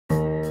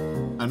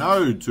an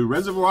ode to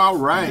Reservoir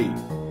Ray.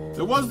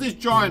 There was this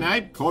giant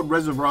ape called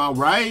Reservoir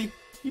Ray.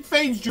 He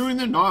feeds during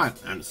the night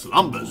and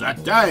slumbers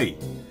at day.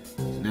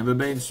 He's never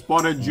been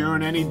spotted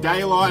during any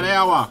daylight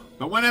hour,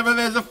 but whenever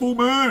there's a full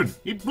moon,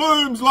 he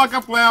blooms like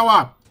a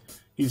flower.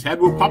 His head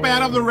will pop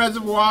out of the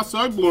reservoir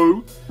so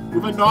blue,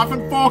 with a knife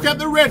and fork at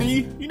the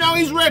ready, you know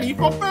he's ready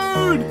for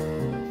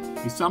food.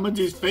 He summons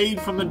his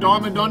feed from the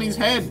diamond on his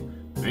head.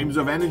 Beams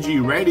of energy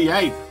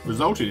radiate,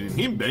 resulting in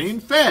him being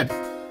fed.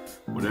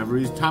 Whatever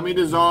his tummy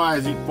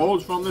desires, it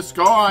falls from the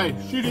sky,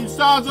 shooting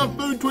stars of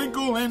food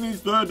twinkle in his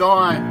third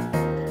eye.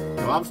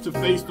 He loves to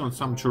feast on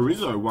some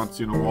chorizo once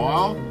in a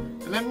while,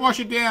 and then wash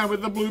it down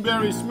with a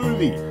blueberry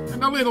smoothie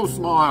and a little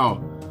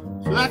smile.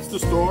 So that's the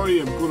story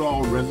of good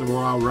old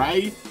Reservoir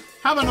Ray.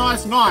 Have a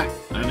nice night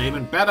and an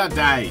even better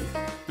day.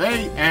 The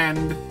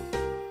end.